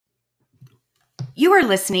You are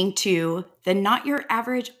listening to the Not Your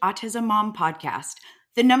Average Autism Mom podcast,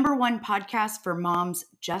 the number one podcast for moms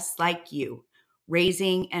just like you,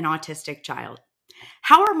 raising an autistic child.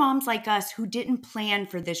 How are moms like us who didn't plan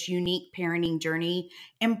for this unique parenting journey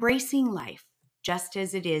embracing life just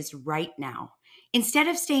as it is right now, instead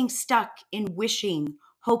of staying stuck in wishing,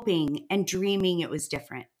 hoping, and dreaming it was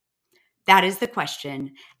different? That is the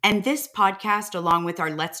question. And this podcast, along with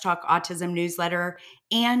our Let's Talk Autism newsletter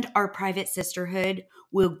and our private sisterhood,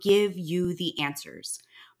 will give you the answers.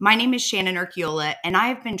 My name is Shannon Urquiola, and I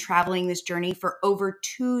have been traveling this journey for over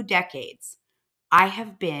 2 decades. I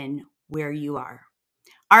have been where you are.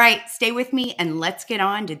 All right, stay with me and let's get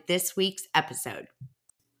on to this week's episode.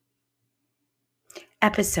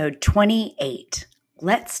 Episode 28.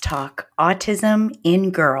 Let's Talk Autism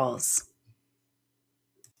in Girls.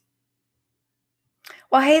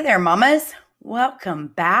 Well, hey there, mamas. Welcome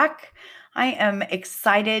back. I am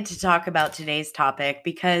excited to talk about today's topic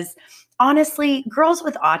because honestly, girls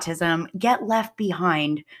with autism get left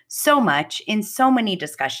behind so much in so many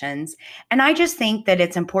discussions. And I just think that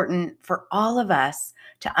it's important for all of us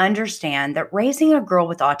to understand that raising a girl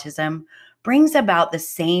with autism brings about the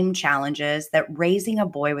same challenges that raising a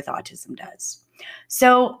boy with autism does.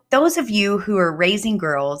 So those of you who are raising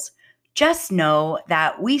girls, just know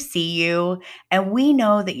that we see you and we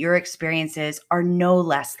know that your experiences are no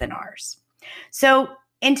less than ours. So,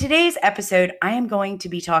 in today's episode, I am going to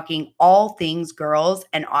be talking all things girls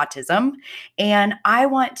and autism, and I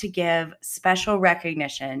want to give special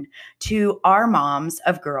recognition to our moms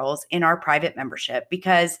of girls in our private membership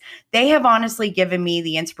because they have honestly given me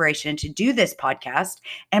the inspiration to do this podcast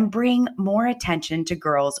and bring more attention to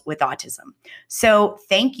girls with autism. So,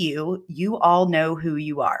 thank you. You all know who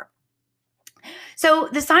you are. So,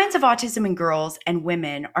 the signs of autism in girls and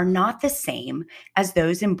women are not the same as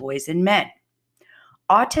those in boys and men.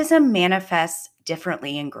 Autism manifests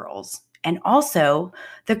differently in girls, and also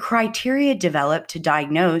the criteria developed to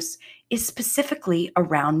diagnose is specifically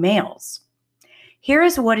around males. Here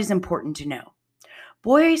is what is important to know.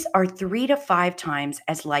 Boys are 3 to 5 times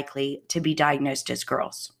as likely to be diagnosed as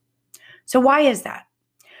girls. So, why is that?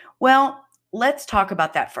 Well, let's talk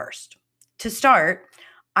about that first. To start,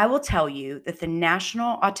 I will tell you that the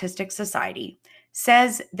National Autistic Society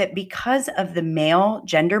says that because of the male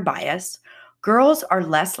gender bias, girls are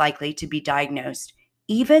less likely to be diagnosed,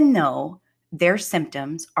 even though their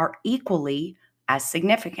symptoms are equally as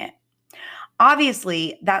significant.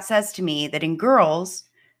 Obviously, that says to me that in girls,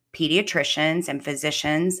 pediatricians and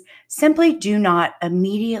physicians simply do not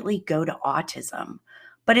immediately go to autism,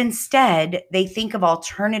 but instead they think of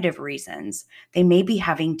alternative reasons they may be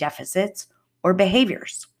having deficits or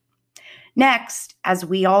behaviors. Next, as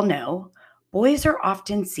we all know, boys are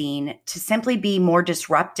often seen to simply be more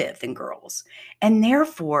disruptive than girls, and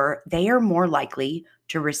therefore they are more likely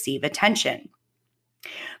to receive attention.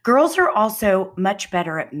 Girls are also much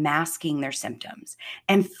better at masking their symptoms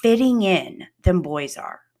and fitting in than boys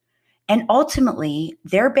are. And ultimately,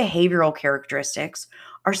 their behavioral characteristics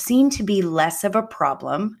are seen to be less of a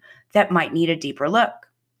problem that might need a deeper look.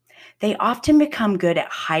 They often become good at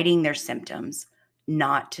hiding their symptoms,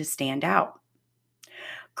 not to stand out.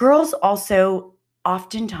 Girls also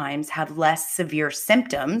oftentimes have less severe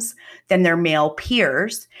symptoms than their male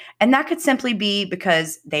peers, and that could simply be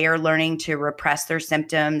because they are learning to repress their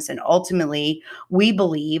symptoms, and ultimately, we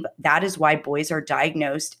believe that is why boys are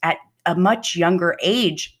diagnosed at a much younger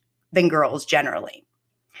age than girls generally.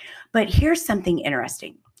 But here's something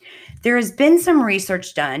interesting. There has been some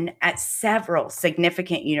research done at several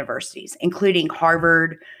significant universities, including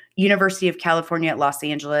Harvard, University of California at Los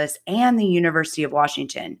Angeles, and the University of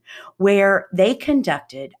Washington, where they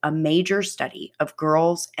conducted a major study of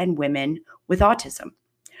girls and women with autism.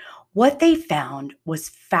 What they found was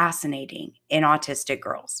fascinating in autistic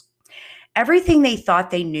girls. Everything they thought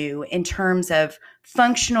they knew in terms of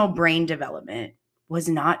functional brain development was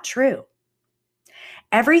not true.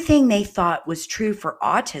 Everything they thought was true for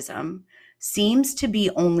autism seems to be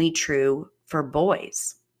only true for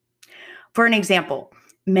boys. For an example,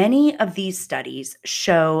 many of these studies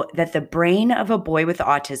show that the brain of a boy with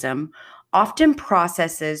autism often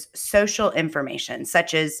processes social information,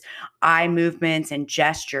 such as eye movements and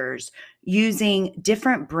gestures, using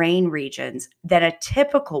different brain regions than a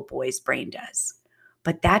typical boy's brain does.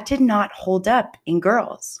 But that did not hold up in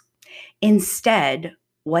girls. Instead,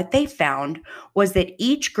 what they found was that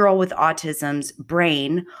each girl with autism's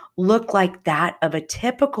brain looked like that of a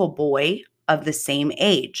typical boy of the same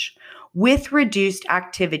age, with reduced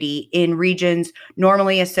activity in regions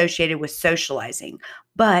normally associated with socializing,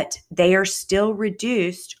 but they are still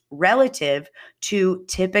reduced relative to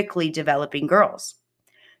typically developing girls.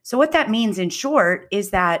 So, what that means in short is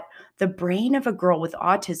that the brain of a girl with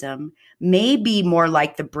autism may be more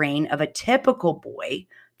like the brain of a typical boy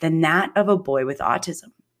than that of a boy with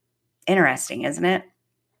autism. Interesting, isn't it?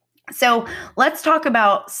 So, let's talk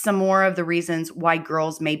about some more of the reasons why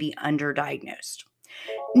girls may be underdiagnosed.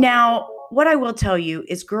 Now, what I will tell you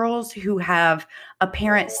is girls who have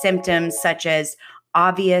apparent symptoms such as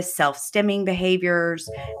obvious self stimming behaviors,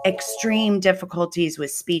 extreme difficulties with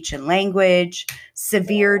speech and language,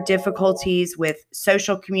 severe difficulties with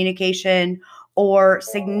social communication, or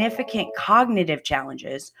significant cognitive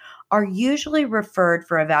challenges are usually referred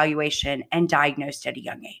for evaluation and diagnosed at a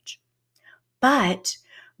young age. But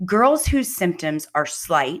girls whose symptoms are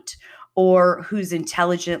slight or whose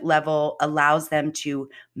intelligent level allows them to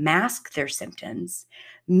mask their symptoms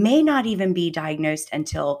may not even be diagnosed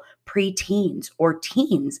until preteens or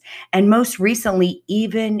teens, and most recently,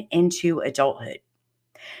 even into adulthood.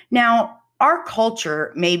 Now, our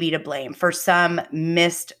culture may be to blame for some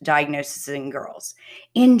missed diagnoses in girls.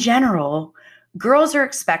 In general, girls are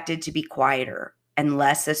expected to be quieter and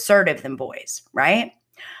less assertive than boys, right?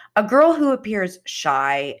 A girl who appears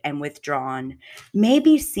shy and withdrawn may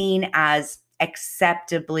be seen as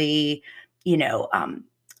acceptably, you know,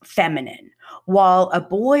 feminine, while a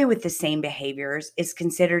boy with the same behaviors is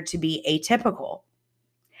considered to be atypical.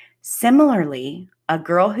 Similarly, a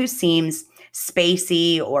girl who seems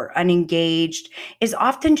spacey or unengaged is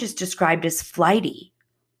often just described as flighty,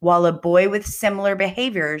 while a boy with similar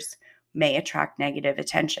behaviors may attract negative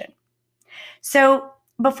attention. So,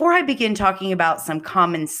 before I begin talking about some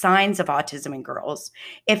common signs of autism in girls,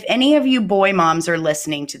 if any of you boy moms are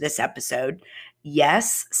listening to this episode,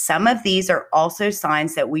 yes, some of these are also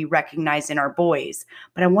signs that we recognize in our boys,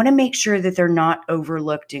 but I want to make sure that they're not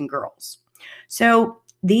overlooked in girls. So,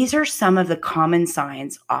 these are some of the common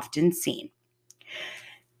signs often seen.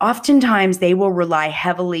 Oftentimes, they will rely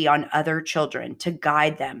heavily on other children to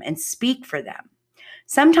guide them and speak for them.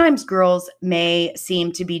 Sometimes girls may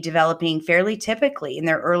seem to be developing fairly typically in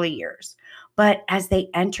their early years, but as they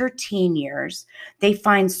enter teen years, they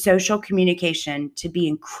find social communication to be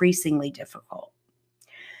increasingly difficult.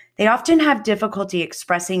 They often have difficulty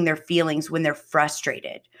expressing their feelings when they're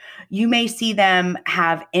frustrated. You may see them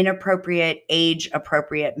have inappropriate, age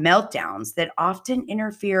appropriate meltdowns that often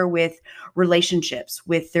interfere with relationships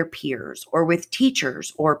with their peers or with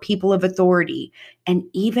teachers or people of authority, and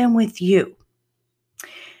even with you.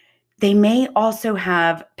 They may also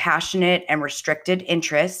have passionate and restricted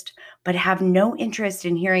interest, but have no interest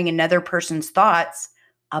in hearing another person's thoughts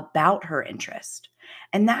about her interest.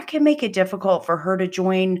 And that can make it difficult for her to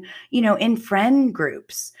join, in friend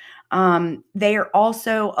groups. They are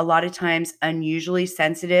also a lot of times unusually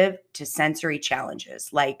sensitive to sensory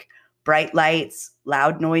challenges like bright lights,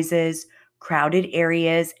 loud noises, crowded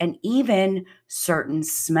areas, and even certain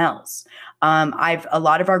smells. A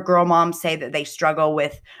lot of our girl moms say that they struggle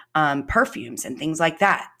with perfumes and things like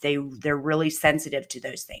that. They're really sensitive to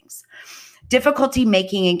those things. Difficulty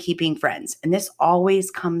making and keeping friends. And this always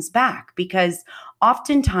comes back because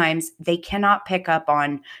oftentimes they cannot pick up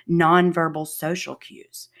on nonverbal social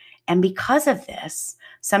cues. And because of this,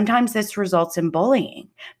 sometimes this results in bullying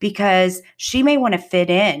because she may want to fit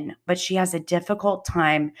in, but she has a difficult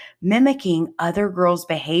time mimicking other girls'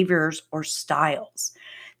 behaviors or styles.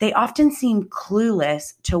 They often seem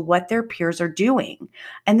clueless to what their peers are doing,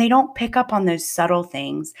 and they don't pick up on those subtle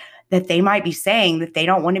things that they might be saying that they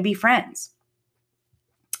don't want to be friends.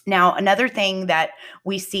 Now, another thing that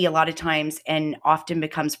we see a lot of times and often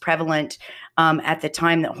becomes prevalent at the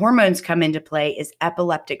time that hormones come into play is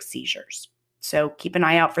epileptic seizures. So keep an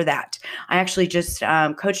eye out for that. I actually just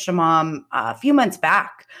coached a mom a few months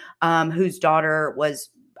back whose daughter was,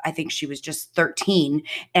 I think she was just 13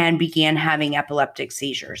 and began having epileptic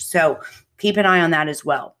seizures. So keep an eye on that as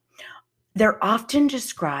well. They're often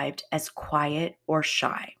described as quiet or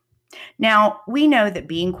shy. Now, we know that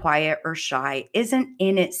being quiet or shy isn't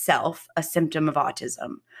in itself a symptom of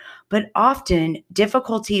autism, but often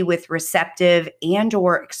difficulty with receptive and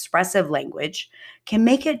or expressive language can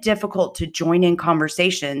make it difficult to join in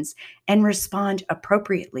conversations and respond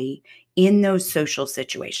appropriately in those social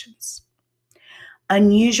situations.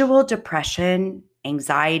 Unusual depression,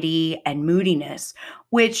 anxiety, and moodiness,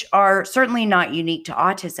 which are certainly not unique to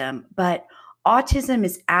autism, but autism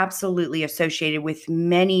is absolutely associated with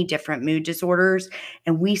many different mood disorders,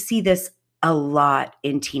 and we see this a lot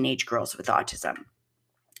in teenage girls with autism.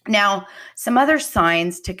 Now, some other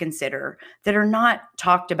signs to consider that are not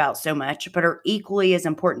talked about so much, but are equally as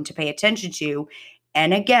important to pay attention to,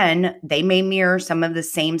 and again, they may mirror some of the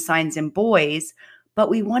same signs in boys,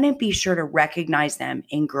 but we want to be sure to recognize them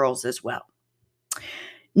in girls as well.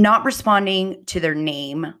 not responding to their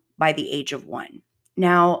name by the age of 1.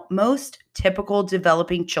 Now, most typical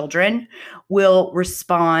developing children will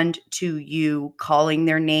respond to you calling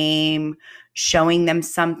their name, showing them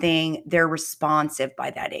something. They're responsive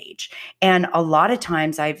by that age. And a lot of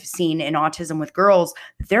times I've seen in autism with girls,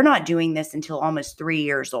 they're not doing this until almost 3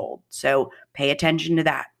 years old. So pay attention to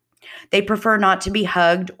that. They prefer not to be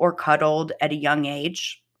hugged or cuddled at a young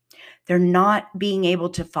age. They're not being able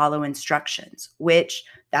to follow instructions, which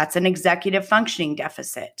that's an executive functioning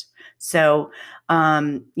deficit. So,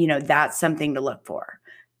 that's something to look for.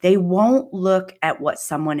 They won't look at what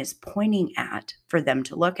someone is pointing at for them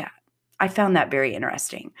to look at. I found that very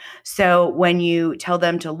interesting. So when you tell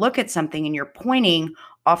them to look at something and you're pointing,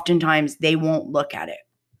 oftentimes they won't look at it.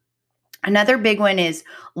 Another big one is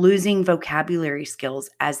losing vocabulary skills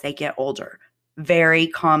as they get older. Very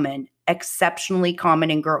common, exceptionally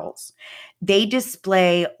common in girls. They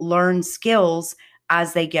display learned skills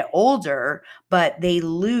as they get older, but they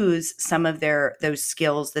lose some of those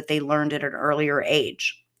skills that they learned at an earlier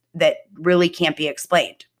age that really can't be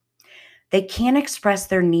explained. They can't express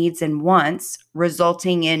their needs and wants,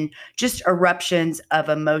 resulting in just eruptions of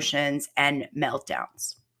emotions and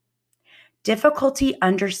meltdowns. Difficulty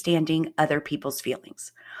understanding other people's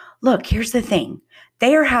feelings. Look, here's the thing.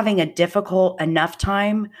 They are having a difficult enough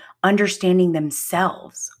time understanding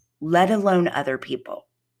themselves, let alone other people.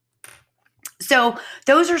 So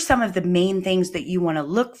those are some of the main things that you want to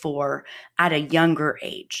look for at a younger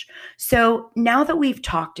age. So now that we've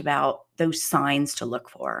talked about those signs to look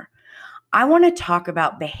for, I want to talk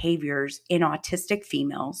about behaviors in autistic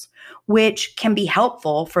females, which can be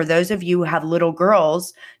helpful for those of you who have little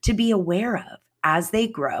girls to be aware of as they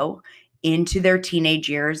grow into their teenage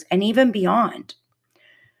years and even beyond.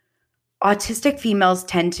 Autistic females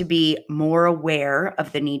tend to be more aware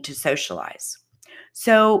of the need to socialize.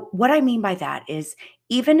 So, what I mean by that is,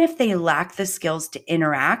 even if they lack the skills to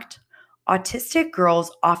interact, autistic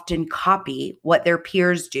girls often copy what their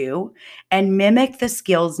peers do and mimic the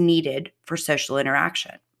skills needed for social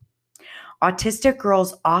interaction. Autistic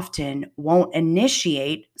girls often won't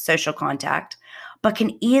initiate social contact, but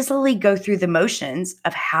can easily go through the motions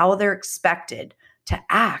of how they're expected to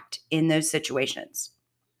act in those situations.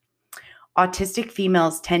 Autistic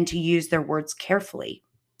females tend to use their words carefully.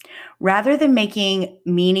 Rather than making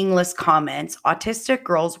meaningless comments, autistic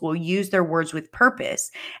girls will use their words with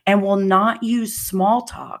purpose and will not use small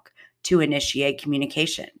talk to initiate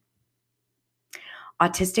communication.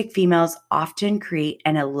 Autistic females often create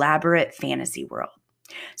an elaborate fantasy world.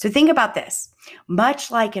 So think about this. Much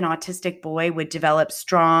like an autistic boy would develop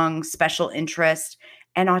strong special interest,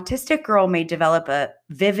 an autistic girl may develop a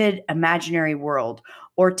vivid imaginary world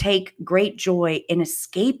or take great joy in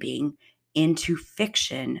escaping into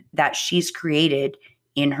fiction that she's created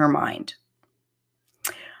in her mind.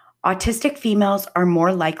 Autistic females are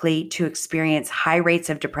more likely to experience high rates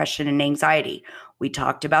of depression and anxiety. We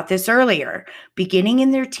talked about this earlier. Beginning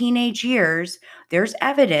in their teenage years, there's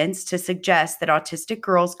evidence to suggest that autistic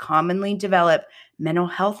girls commonly develop mental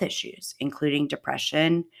health issues, including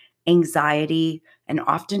depression, anxiety, and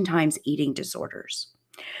oftentimes eating disorders.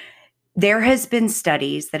 There has been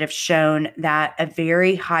studies that have shown that a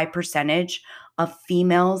very high percentage of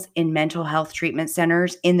females in mental health treatment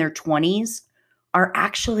centers in their 20s are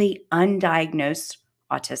actually undiagnosed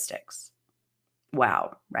autistics.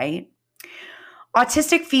 Wow, right?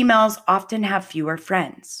 Autistic females often have fewer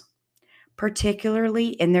friends, particularly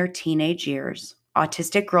in their teenage years.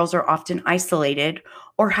 Autistic girls are often isolated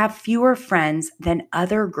or have fewer friends than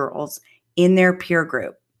other girls in their peer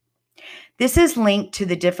group. This is linked to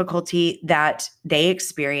the difficulty that they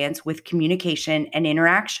experience with communication and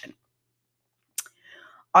interaction.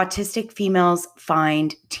 Autistic females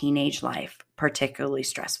find teenage life particularly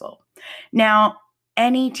stressful. Now,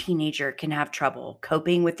 any teenager can have trouble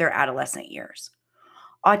coping with their adolescent years.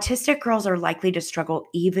 Autistic girls are likely to struggle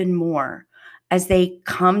even more as they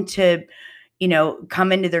come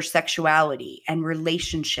into their sexuality and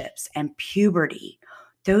relationships and puberty.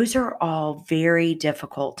 Those are all very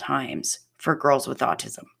difficult times for girls with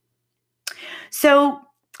autism. So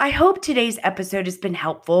I hope today's episode has been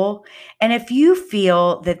helpful. And if you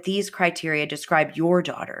feel that these criteria describe your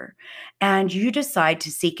daughter and you decide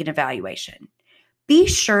to seek an evaluation, be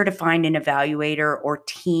sure to find an evaluator or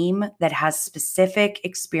team that has specific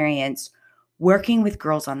experience working with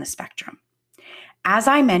girls on the spectrum. As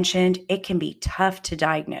I mentioned, it can be tough to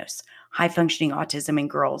diagnose high-functioning autism in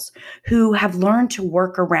girls who have learned to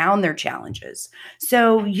work around their challenges.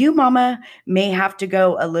 So you, mama, may have to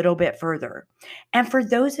go a little bit further. And for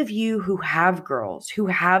those of you who have girls who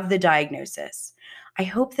have the diagnosis, I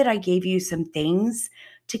hope that I gave you some things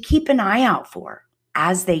to keep an eye out for.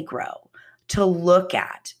 as they grow to look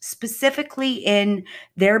at, specifically in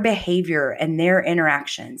their behavior and their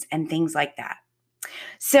interactions and things like that.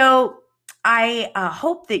 So I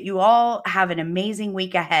hope that you all have an amazing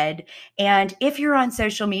week ahead. And if you're on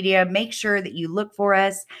social media, make sure that you look for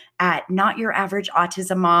us at Not Your Average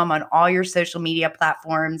Autism Mom on all your social media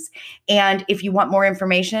platforms. And if you want more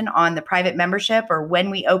information on the private membership or when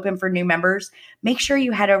we open for new members, make sure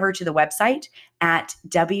you head over to the website at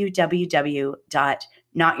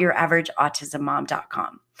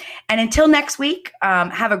www.notyouraverageautismmom.com. And until next week,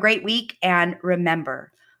 have a great week. And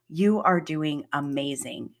remember, you are doing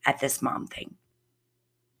amazing at this mom thing.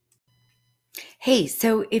 Hey,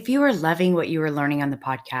 so if you are loving what you are learning on the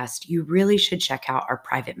podcast, you really should check out our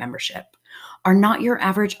private membership. Our Not Your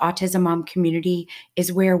Average Autism Mom community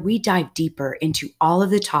is where we dive deeper into all of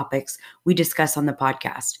the topics we discuss on the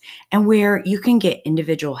podcast and where you can get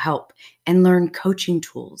individual help and learn coaching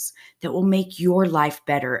tools that will make your life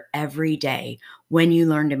better every day when you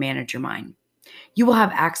learn to manage your mind. You will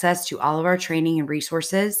have access to all of our training and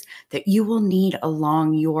resources that you will need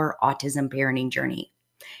along your autism parenting journey.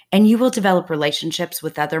 And you will develop relationships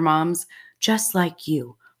with other moms just like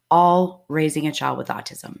you, all raising a child with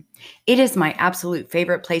autism. It is my absolute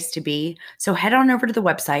favorite place to be. So head on over to the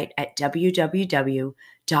website at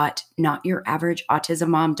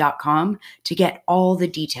www.notyouraverageautismmom.com to get all the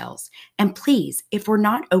details. And please, if we're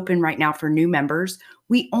not open right now for new members,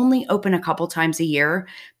 we only open a couple times a year.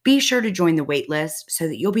 Be sure to join the wait list so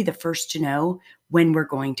that you'll be the first to know when we're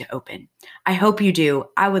going to open. I hope you do.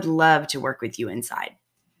 I would love to work with you inside.